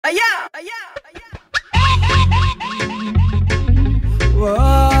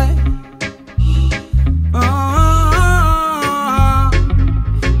Why?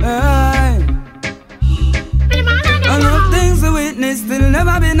 Enough things to witness, still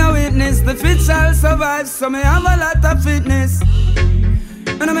never been a witness. The fit shall survive, so me have a lot of fitness.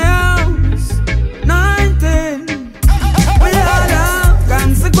 And I'm house 19. We all have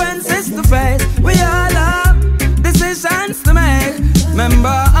consequences to face. We all have decisions to make. Remember,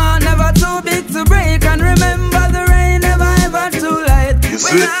 I'm never too big to break. And remember, the rain never ever too late.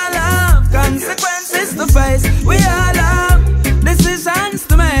 We all have consequences to face. We all have decisions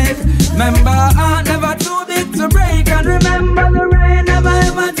to make. Remember, I'm never too big to break. And remember, the rain never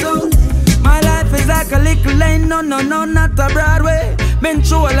ever too. My life is like a little lane, no, not a Broadway. Been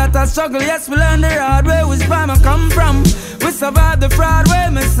through a lot of struggle, yes, we learned the hard way. Which farm I come from, we survived the fraud way.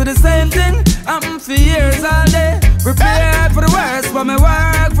 Me see the same thing, happen for years all day. Prepare for the worst, but me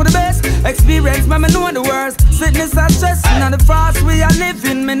work for the best. Experience, but me know the worst. Sickness and stress, and the fast we are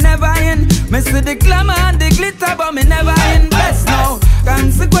living, me never in. Me see the glamour and the glitter, but me never invest. No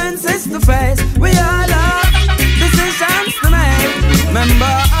consequences to face, we all have decisions to make. Remember,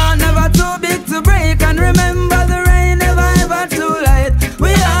 I'm never too big to break. And remember, the rain never ever too late.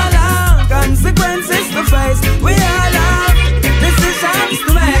 We all have consequences to face. We all have decisions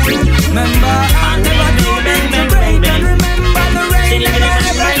to make. Remember, I'm never too big to break. And remember, the rain never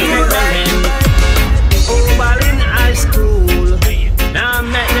ever too late. Over in high school, now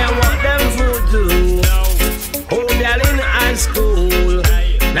make them what them food do. Over in high school,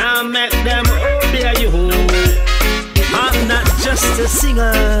 now make them obey you. I'm not just a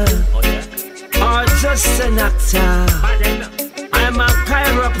singer or just an actor. I'm a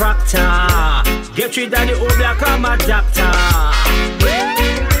chiropractor. Get rid of the old black, I'm a doctor.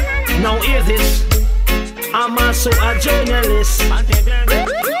 Now hear this, I'm also a journalist.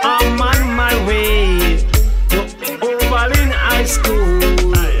 I'm on my way to Oberlin High School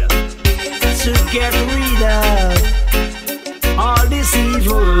to get rid of all this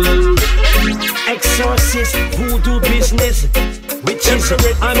evil. Exorcist, voodoo business, witches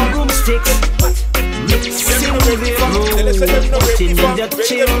and broomsticks. Mixing with the road, putting in the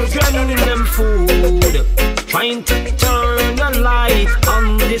children them food. Trying to turn the light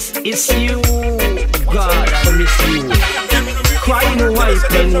on this issue. God, I miss you. Crying,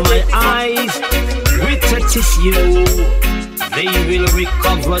 wiping my eyes with a tissue. They will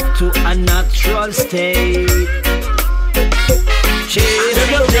recover to a natural state. Chase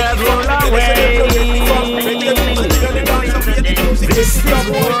the devil away. This is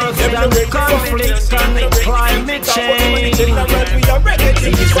worse than conflict and climate change.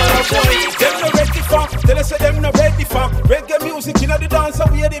 Tell us them not ready for reggae music, you know the dance,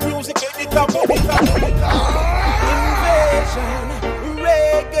 we hear the music, the top. Invasion,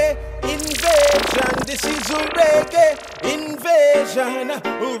 reggae, invasion. This is a reggae invasion,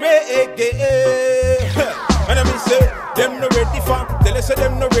 reggae. And I say, them no ready for. Tell us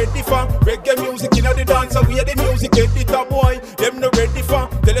them no ready for reggae music, you know the dance, we hear the music, the top boy. Them no ready for.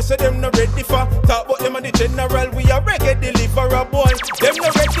 Tell us them no ready for. Talk about them and the general, we are reggae deliverer boy. Them no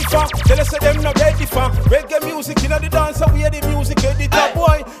ready for. Tell us them no ready for reggae music, you know the dance, we hear the music, the top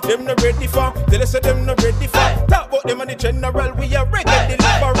boy. Them no ready for. Tell us them no ready for. Talk about them and the general, we are reggae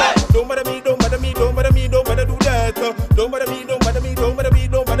deliverer. Don't bother me, don't bother me, don't bother me, don't bother do that. Don't bother me, don't bother me, don't bother me,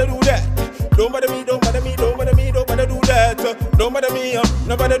 don't bother do that. Don't bother me, don't bother me, don't bother me, don't bother do that. Don't bother me,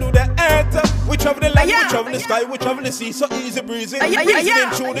 nobody do that. We travel the land, we travel the sky, we travel the sea, so easy breezing.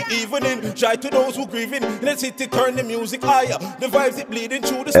 Breezing through the evening, shy to those who grieving. In the city, turn the music higher. The vibes it bleeding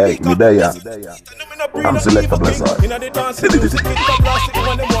through the speaker. I'm SelectahBlessI. In the dance, the music kick up, plastic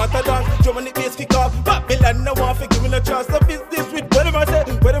when them water dance. Drum and the bass kick off. Babylon, no one for giving a chance. The business with where them I say,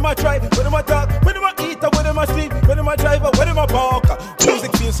 where them I try, where them I talk, where them I eat, where them I sleep, where them I drive, where them I park.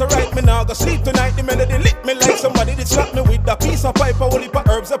 Music feels so right, me now go sleep tonight. The melody lit me like somebody that slapped me with a piece of pipe. A whole heap of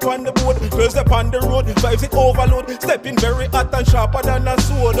herbs upon the board, girls upon the road, vibes it overload, stepping very hot and sharper than a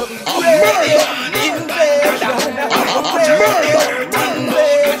sword. Invasion,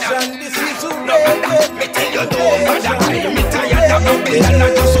 invasion, this is a reggae. Me tell you no, me tired of no day and I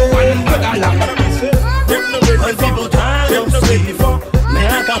just one bag. When people turn up sleep, me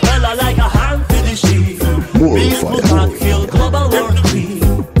a cappella like a hand to the sheep. Peaceful talk, feel global world free.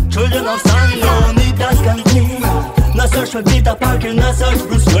 Children of sun, no need that can clean. No search for Peter Parker, no search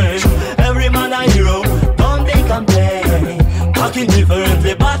Bruce Wayne. Every man a hero, don't they complain. Talking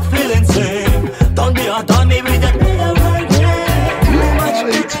differently but feeling same. Don't be a dummy with that middle word. Too much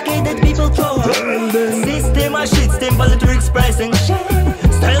educated people throw away. System a shit, simple to express and shame.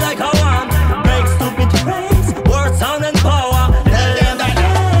 Stay like a worm, break stupid phrase. Word, sound and power, tell them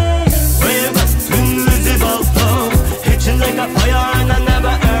again.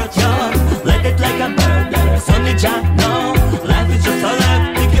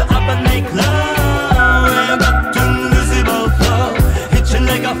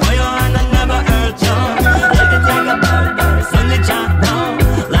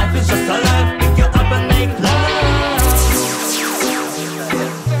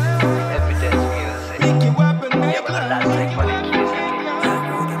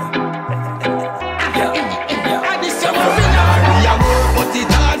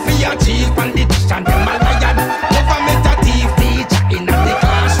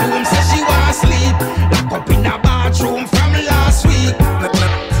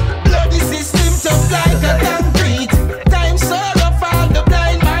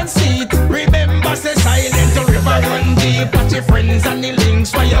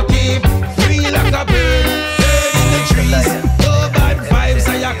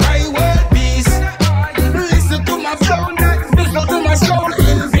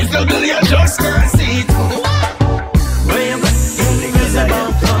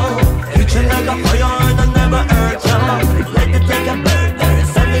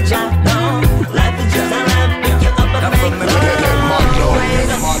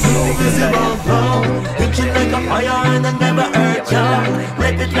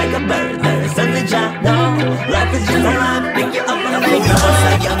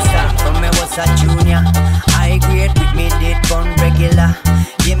 was a junior. I grade with me did gun regular.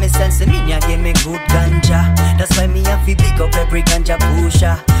 Give me sense in ya, give me good ganja. That's why me have to pick up every ganja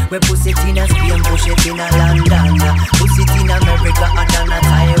pusher. We push it in a Spain, push it in a London, push it in America and in a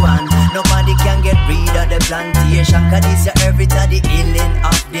Taiwan. Nobody can get rid of the plantation, cause this is everybody healing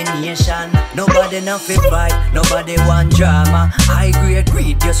of the nation. Nobody now fit fight, nobody want drama. I grade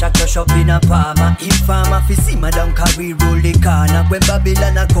greed, just a crush up in a palmer. Informer fi see madam carry roll the corner. When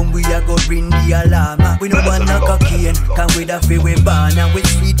Babylon a come, we a go bring the alarm. We no want no cocaine, can we da fi we ban. And with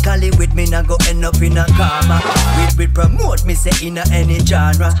sweet Cali with me now go end up in a karma. We promote me say in a any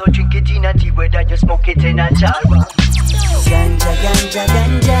genre. So drink it in a tea, whether you smoke it in a jar. Ganja, ganja,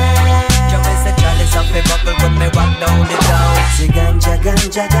 ganja. Jump is a chalice of a bubble when me walk down the town. Say ganja,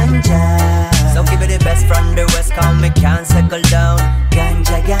 ganja, ganja. So give it the best from the west, come me can't settle down.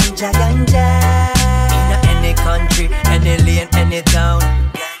 Ganja, ganja, ganja. In any country, any lane, any town.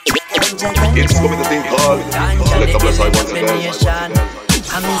 Ganja, ganja. It's coming the thing called SelectahBlessI once again.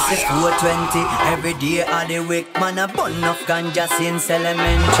 I miss it 420 every day of the week. Man, a bun of ganja since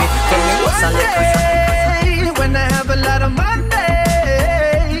elementary. When I have a lot of money,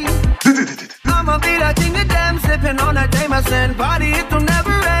 I'ma be that thing that damn sipping on that Jameson. Party, it will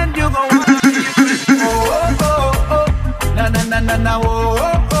never end. You gon' want oh, oh, oh, na na na na na, oh,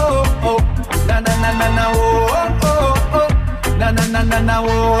 oh, oh, na na na na na, oh, oh, oh, na na na na na, oh,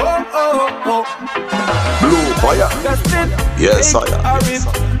 oh, oh. Blue fire. Yes, I am.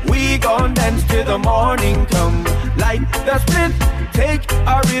 We gon' dance till the morning come. Light the split, take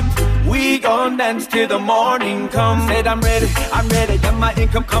a rip. We gon' dance till the morning come. Said I'm ready, yeah, my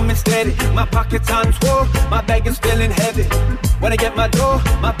income coming steady. My pockets on swole, my bag is feeling heavy. When I get my dough,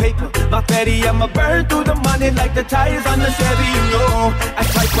 my paper, my petty, I'ma burn through the money like the tires on the Chevy, you know. I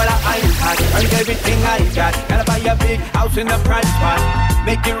strike while I ain't hot, earned everything I got. Gotta buy a big house in a price spot.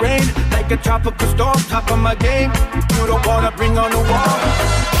 Make it rain like a tropical storm, top of my game. You don't wanna bring on the wall.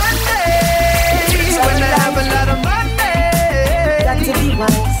 Monday, when I have a lot of money, got to be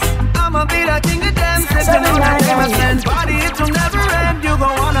wise. I'ma be that thing that damn sipping on that Jameson. Party, it will never end. You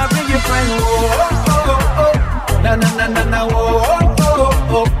gon' wanna bring your friend. Whoa, oh, oh, oh. Na na na na na, whoa, oh,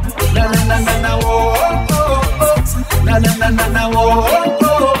 oh, oh. Na na na na na, whoa, oh, oh, oh. Na na na na na, whoa,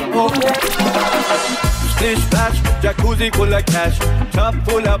 oh, oh, oh. Splish splash, jacuzzi full of cash, tub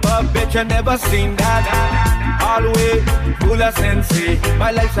full of bub, bitch, I never seen that. All the way, full of sensei.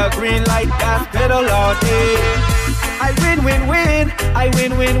 My life's a green light, gas pedal all day. I win, win, win. I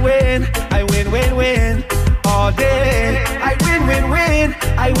win, win, win. I win, win, win. All day. I win, win, win.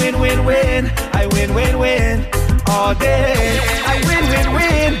 I win, win, win. I win, win, win. All day. I win, win,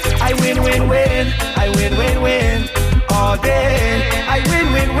 win. I win, win, win. I win, win, win. All day. I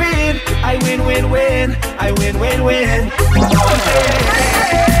win, win, win. I win, win, win. I win, win, win. All day.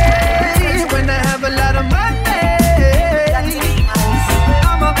 When I have a lot of money,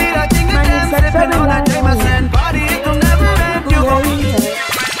 I'ma be that thing that damn sipping on that Jameson. Party, it will never end. You gon'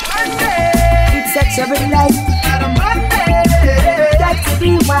 It's such a big life. Got to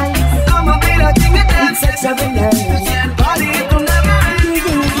be wise. I'ma be that thing that damn It's such a big life. Party, it will never end.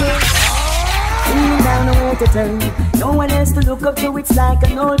 Feeling down nowhere to turn. No one else to look up to. It's like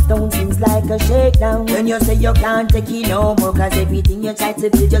an old stone, seems like a shakedown. When you say you can't take it no more, cause everything you try to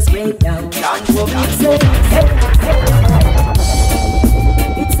build just break down. Can't go back.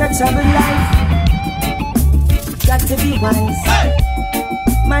 It's such a good life. Got to be wise.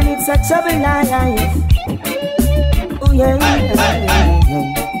 Man, it's such a good life. Oh yeah,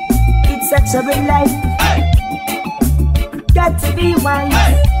 it's such a good life. Got to be wise.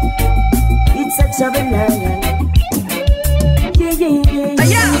 It's such a good life.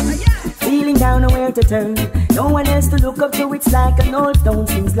 Yeah. Feeling down nowhere to turn. No one else to look up to. It's like an old stone,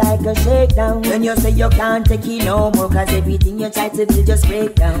 seems like a shakedown. When you say you can't take it no more, cause everything you try to build just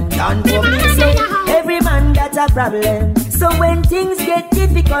break down. Can't go me say every man got a problem. So when things get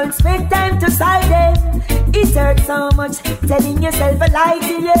difficult, spend time to solve them. It hurts so much, telling yourself a lie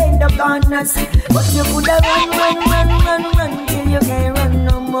till you end up gone nuts. But you could have run till you can't run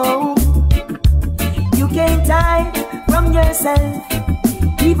no more. You can't hide from yourself,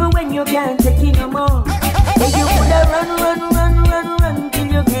 even when you can't take it no more. But you could have run till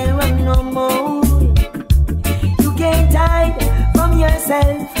you can't run no more. You can't hide from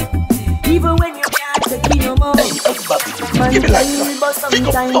yourself, even when you can't take it no more. Man, but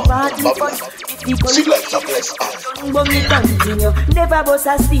sometimes party fun. SelectahBlessI. But me continue. Never bust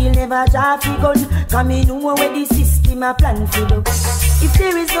a steel, never draft a gun. Come in know where the system a plan for you. If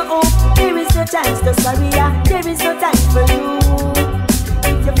there is no hope, there is no chance to sorry. There is no time for you.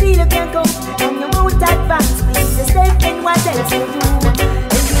 If you feel you can't go and you won't advance, please just step in what else you do.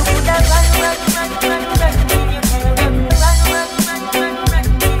 If you would have run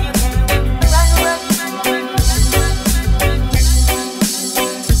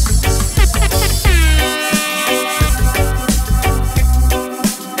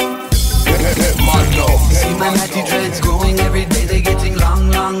my natty dreads growing every day, they're getting long,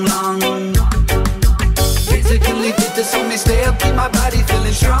 long, long. Physically fit, so me stay up, keep my body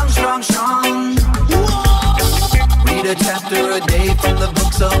feeling strong, strong, strong. Read a chapter a day from the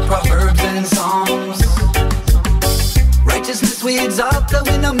books of Proverbs and Psalms. Righteousness we exalt, that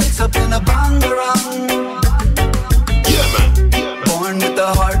we no mix up in a bangarang. Yeah, man. Born with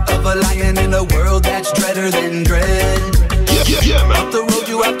the heart of a lion in a world that's dreader than dread. Yeah, man. Up the road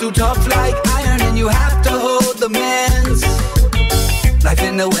you have to tough like iron, and you have to hold the mans. Life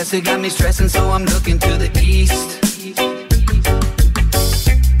in the west, it got me stressing, so I'm looking to the east.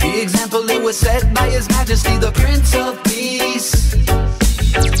 The example it was set by His Majesty, the Prince of Peace.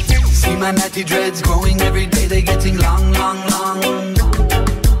 See my natty dreads growing every day, they're getting long, long, long.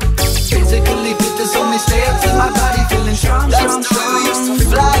 Physically fit, so me stay up till my body feeling strong, strong, strong. We used to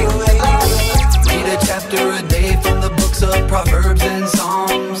fly away. Read a chapter a day from the books of Proverbs and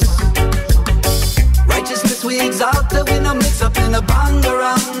Psalms. Righteousness we exalt, that we no mix up in a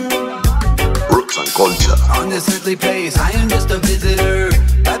bangarang. Roots and culture. On this earthly place, I am just a visitor.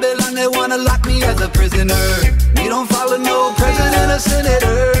 Babylon, they wanna lock me as a prisoner. We don't follow no president or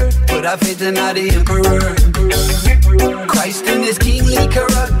senator, but I faith in the emperor. Christ in His kingly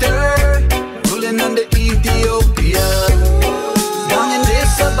character, ruling under Ethiopia. Down in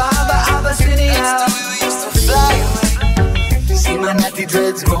this Ababa, Abyssinia. See my natty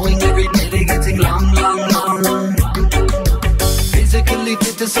dreads growing every day, they getting long, long, long. Physically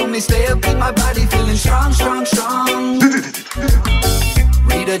fit, so me stay up, keep my body feeling strong, strong, strong.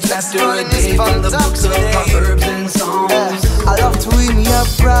 Read a chapter a day from the books of Proverbs and Psalms. I love to hear me up,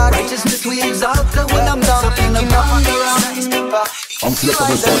 brother. Righteousness we exalt, that when I'm up in the bangarang. I'm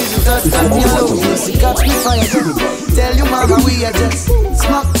SelectahBlessI. Tell you mama we are just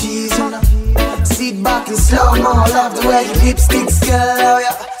smoke cheese, you know. Sit back and slow mo, love the way your lipsticks girl,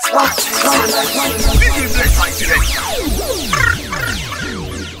 yeah. Smoke cheese.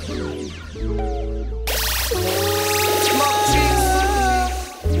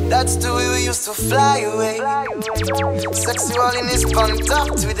 That's the way we used to fly away. Sexual in this fun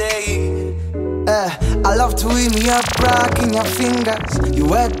top today. I love to hear me up, rocking your fingers. Your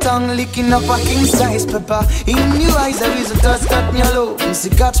wet tongue licking up a king size pepper. In your eyes there is a dust that me alone. So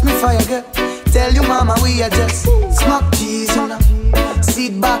catch me fire girl. Tell you mama we are just smoke cheese, you know.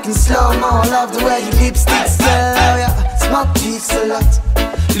 Sit back and slow mo, love the way your lipsticks girl, yeah. Smoke cheese a lot.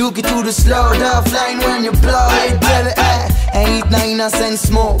 Look it to the slow down line when you blow it, baby, ain't no innocent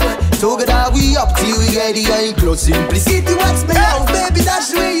smoke. Talk it how we up till we get the ain't close. Simplicity what's me out, baby,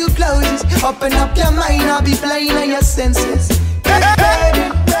 that's the way you close it. Open up your mind, I'll be playing on your senses.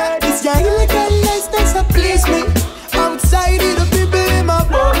 This guy like a license that please me. Outside of the people in my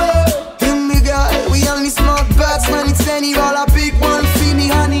bubble. In me girl, we only smoke birds when it's any all I pick one for me,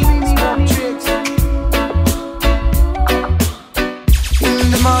 honey. In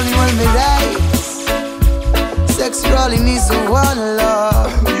the morning when we rise, sex rolling is the one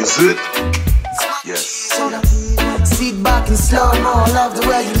love. Is it? Yes. Sit back and slow mo, love the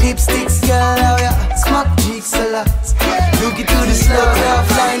way your lipsticks girl, yeah. Smoke cheeks a lot. Look it to the slow love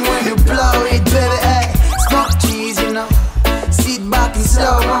line when you blow it, baby, Smoke cheese, you know. Sit back and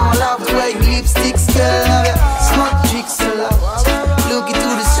slow mo, love the way your lipsticks girl, yeah. Smoke cheeks a lot. Look it to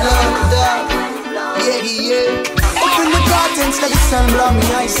the slow down, yeah, yeah. Open the curtains, let the sun blow me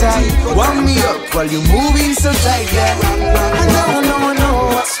eyesight. Warm me up while you moving so tight, yeah. I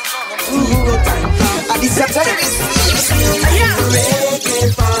know what's good time. It's a time. Reggae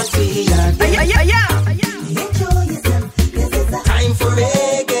party, time for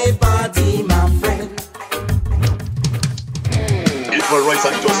reggae party, my friend. Equal rights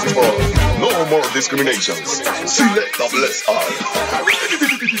and justice for all. No more discriminations. SelectahBlessI.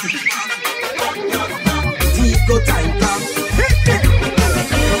 Disco time come.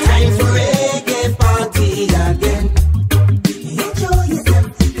 Time for reggae party again.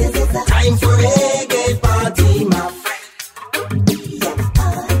 Time for reggae party, my friend.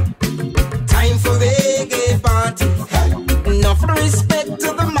 Time for reggae party. Enough respect to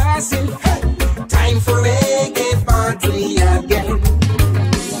the masses. Time for reggae party again.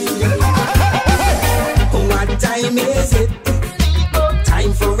 What time is it?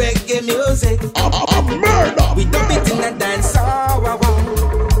 Time for reggae music. Murder. We dump it in a dance hall.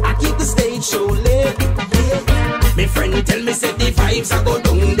 I keep the stage show lit. My friend tell me say the vibes I go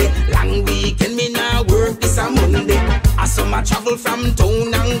down there. Long weekend me now work this a Monday. I summer travel from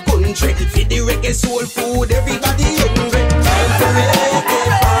town and country. Feed the reggae soul food, everybody hungry. Time for reggae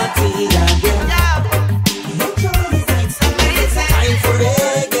party again. Time for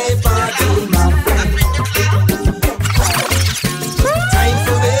reggae party, my friend. Time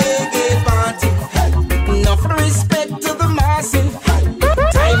for reggae party. Enough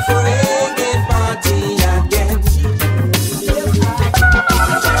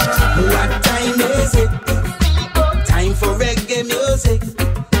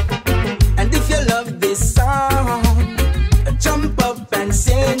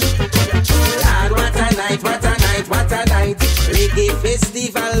reggae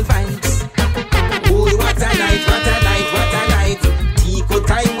festival vibes. Oh, what a night, what a night, what a night. Tico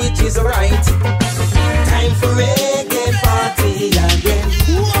time, which is right. Time for reggae party again.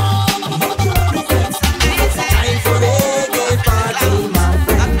 Time for reggae party, my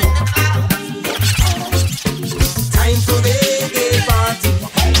friend. Time for reggae party.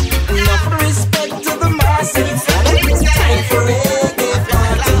 Enough respect to the masses. Time for reggae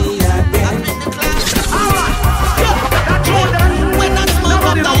party again. When I smoke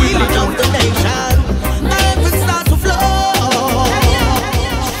up the healing of the nation, my heaven starts to flow.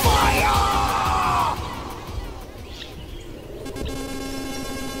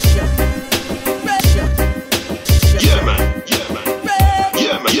 Yeah, man. Yeah, man.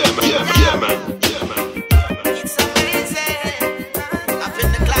 Yeah, man. Yeah, man. Yeah, man. Yeah, man. Yeah, man. It's amazing. Up in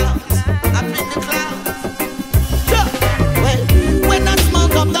the clouds. Up in the clouds. Well, when I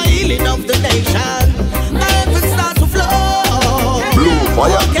smoke up the healing of the nation, my heaven starts to flow. Blue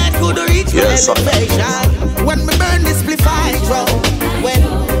fire. Can't go to reach for elevation. When we burn this spliff hydro, well,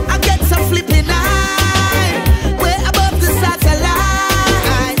 I get some flipping eye. Way above the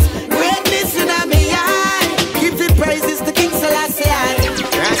satellites. Greatness in my eye. Give the praises to King Selassie.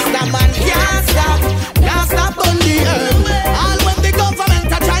 Rasta man can't stop on the earth. All when the government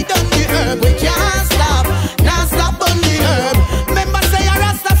a try down the earth, we can't stop on the earth. Remember say a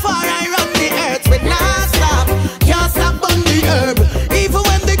Rastafari run the earth, we can't stop on the earth. Even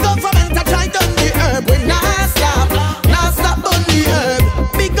when the government a try down the earth, we not stop on the earth.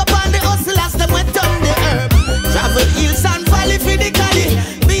 Big up on the hustlers, them went down the earth. Travel hills and valley for the Cali.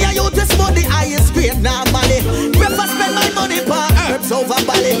 Me and you just want the highest grade normally. Prefer spend my money for herbs over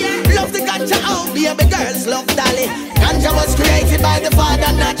Bali. Love the ganja out, baby girls love Dolly. Ganja was created by the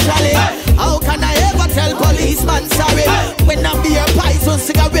Father naturally. How can I ever tell policeman sorry? When I be a poison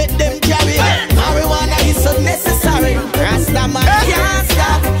cigarette them carry. Marijuana is unnecessary. Rasta man can't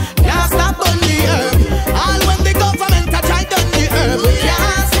stop on the herb. All when the government a try down the herb, we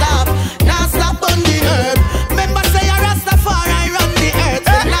can't stop on the herb. Remember say a Rastafari run the earth,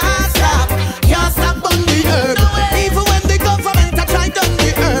 we can't stop on the herb. Even when the government a try down the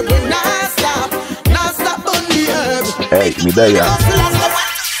herb, we not stop on the herb. Hey, me there,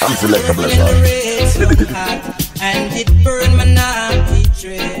 I'm SelectahBlessI. And it burned my naughty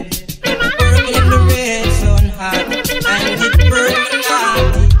tread. Burning in the red sun hot. And it burned my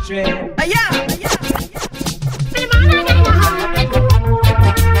naughty tread.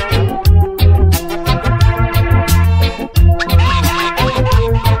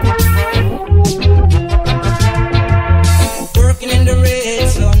 Working in the red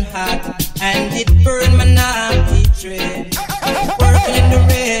sun hot. And it burned my naughty tread. Working in the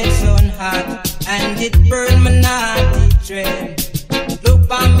red sun hot. And it burned my naughty tread. Look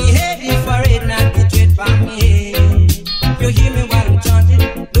on me head, if I read not the tread on me head. You hear me while I'm chanting.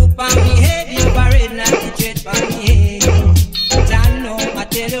 Look on me head, if I read not the tread on me head. I know, I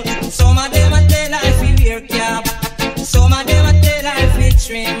tell you, some of them I tell I feel wear cap. Some of them I tell I feel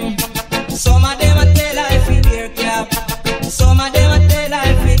trim. Some of them I tell I feel wear cap. Some of them I tell I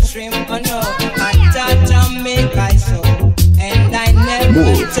feel trim. Oh no, I thought I make I so, and I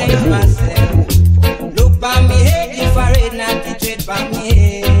never take myself. Look on me head, if I read not the tread by me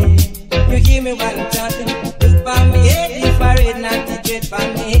head. You hear me while I'm chanting. Look on me head, if I read not the tread by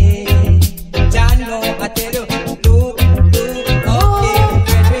me head. Jah know, I tell you, look, okay,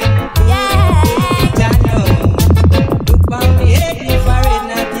 baby, look, Jah know. Look on me head, if I read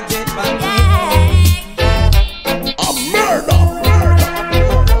not the tread by me head. A murder.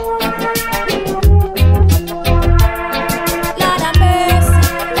 Lord have mercy.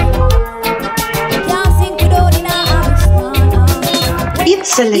 Can't sing without in a house. It's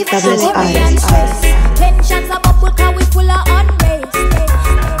SelectahBlessI. Tensions are bubble 'cause we full of unrest.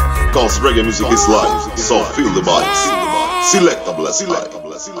 Cause reggae music is live, so feel the vibes. SelectahBlessI.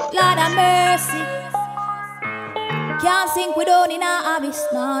 Lord have mercy. Can't sing without in a abyss.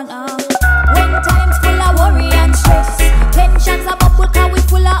 No. When times full of worry and stress, tensions are bubble 'cause we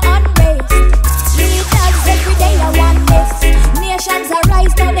full of unrest. Leaders every day are one less. Nations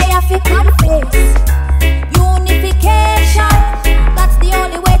arise now they have to confess. Unification, that's the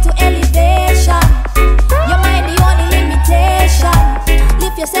only way to elevation. Your mind the only limitation.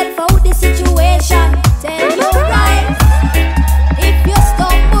 Lift yourself out the situation. Tell you right. If you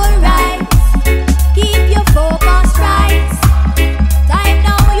stumble right, keep your focus right. Time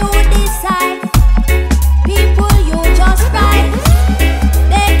now you decide. People you just right.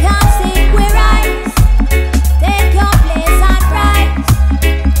 They can't sing we right. Take your place and right.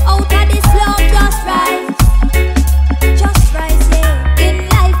 Out of this love just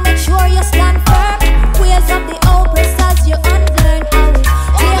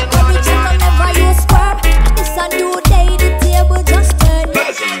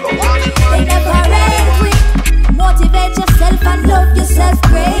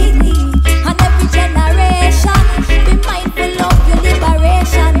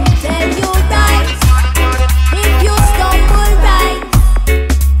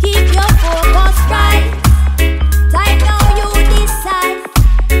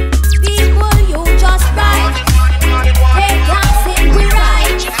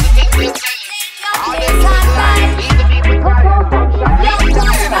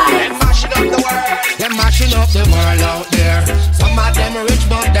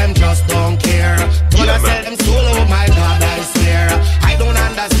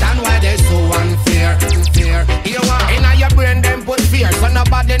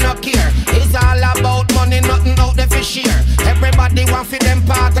want for them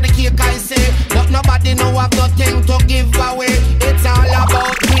part of the cake, I say. But nobody know I've nothing to give away. It's all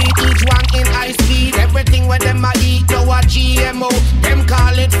about greed, each one in high speed. Everything where them a eat, no a GMO. Them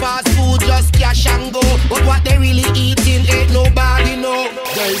call it fast food, just cash and go. But what they really eating ain't nobody know.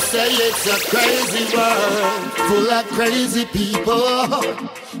 They say it's a crazy world, full of crazy people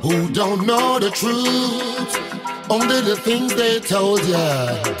who don't know the truth. Only the things they told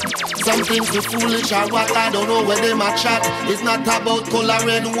ya. Some things be foolish or what, I don't know where they might chat. It's not about color,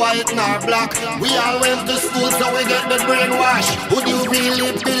 red, white, nor black. We all went to school so we get the brainwash. Would you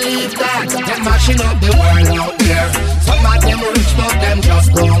really believe that? They're mashing up the world out there. Some of them rich but them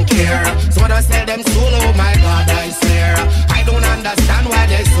just don't care. So when I sell them soul, oh my God, I swear I don't understand why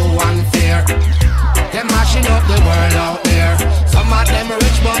they're so unfair. They're mashing up the world out there. Some of them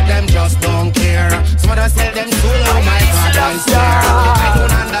rich but them just don't care. So when I sell them soul, oh my God, I swear I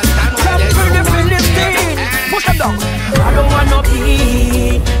don't understand why they're so unfair. Push them down. I don't wanna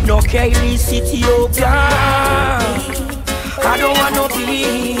be no 𝗩𝗿𝗁𝗂𝘀𝘀. I don't wanna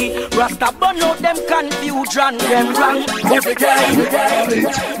be Rasta, burn out them confusion, them wrong every day.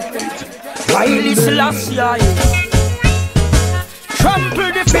 𝗩𝗿𝗁𝗂𝘀𝘀.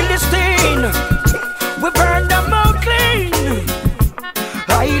 Trample the Philistine, we burn them out clean.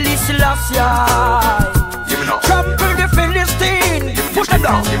 𝗩𝗿𝗁𝗂𝘀𝘀. Trample the Philistine, push them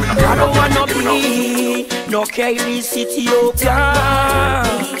down. I don't wanna be no 𝗩𝗁𝗂𝘀𝘀.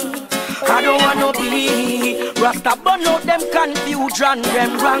 I don't wanna be Rasta, burn out them confusion,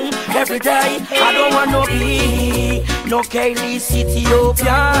 them wrong every day. I don't wanna be no 𝗩𝗁𝗂𝘀𝘀.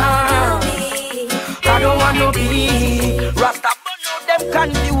 I don't wanna be Rasta, burn out them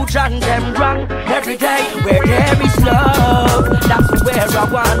confusion, them wrong every day. Where there is love, that's where I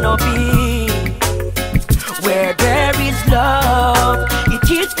wanna be. Where there is love, it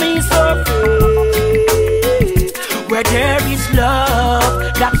keeps me so free. Where there is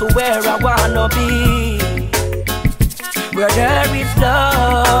love, that's where I wanna be. Where there is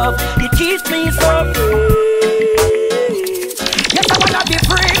love, it keeps me so free. Yes, I wanna be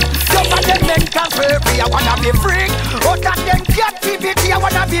free. Some of them mental slavery, I wanna be free. Out of them captivity, I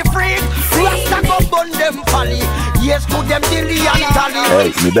wanna be free. Rasta go burn them folly. Yes, to them dilly and tally. Hey,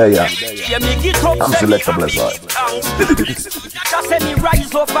 me there, yeah. I'm SelectahBlessI. Just say me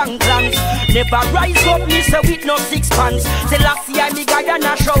rise up and glance. Never rise up, me say with no six pants. Selassie, I me guide and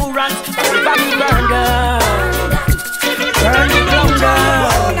assurance. Forever me burn down. Burn the ground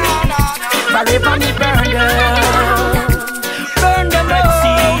down. Forever me burn down. Burn them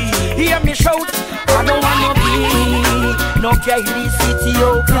out. Hear me shout. I don't wanna be no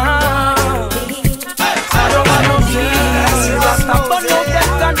𝗩𝗁𝗂𝘀𝘀. I don't wanna be Rasta, but no them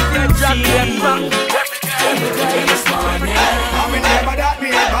confusion. I'm in never that me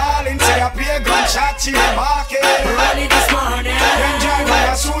balling, say I pay gunshot to your market. Early this morning, then drive by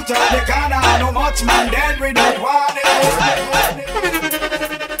a suit up the corner, I know much man dead without warning.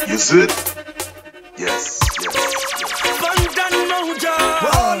 You see it? Yes. Bandan Moja.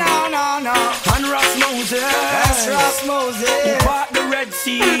 Oh no. And Ross Moses. That's Ross Moses. Who part the Red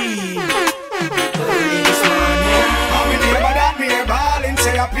Sea. Early this morning, I'm in never that me balling,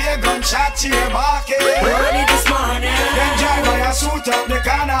 say I pay gunshot to your market. Early this morning, then drive by a suit up the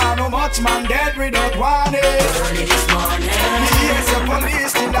corner, I know much man dead without warning. early this morning, Yes, the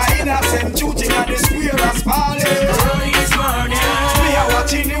police in the innocent shooting at the square as Pally. early this morning. Me a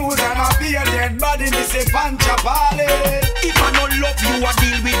watching news and I be a dead body, me say Pancha Pally. If I don't love you, I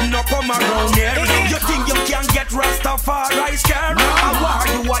deal with no come around here. You think you can get Rastafari scared? I war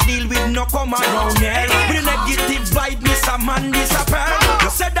you, I deal with no come around here. With a negative vibe, miss a man disappear. You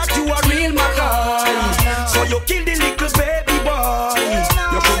said that you are real McCoy, so you kill the little baby boy.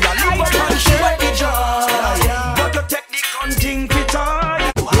 You could have live up and share the joy, but you take the gun thing to toy.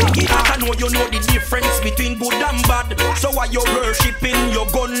 I know you know the difference between good and bad, so why you worshipping your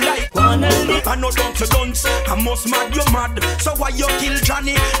gun like I know don't you dunce, I must mad you mad, so why you kill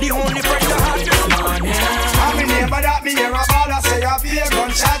Johnny, the only friend you had this morning. I'm in neighbor that me hear a ball, I say I be a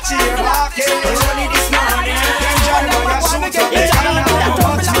gunshot to your market. Early this morning, then drive by a suit up the corner, I know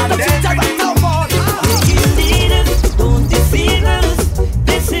much man dead without warning. Don't deceive us,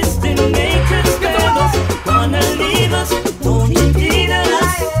 this is the make us better. Wanna leave us, don't impede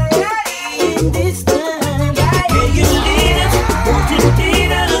us. In this time, will you lead us, don't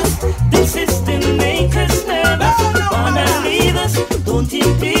impede us. This is the make us better. Wanna leave us, don't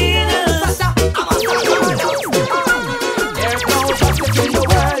impede us. There's no justice in the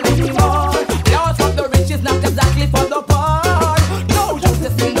world anymore. Loss of the rich is not exactly for the poor. No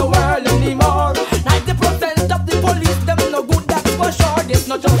justice in the world anymore. 90% of the police, them no good, that's for sure. There's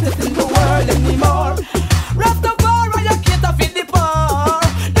no justice in the world anymore. Rastafari, you cater for the poor.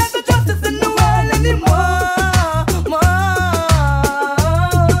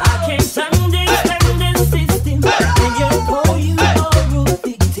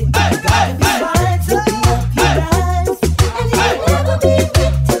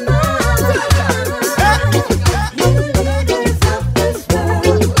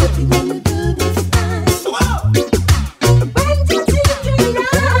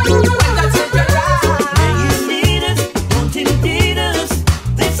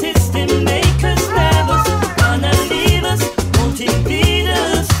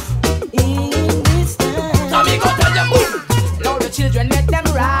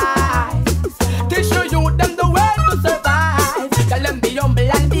 right.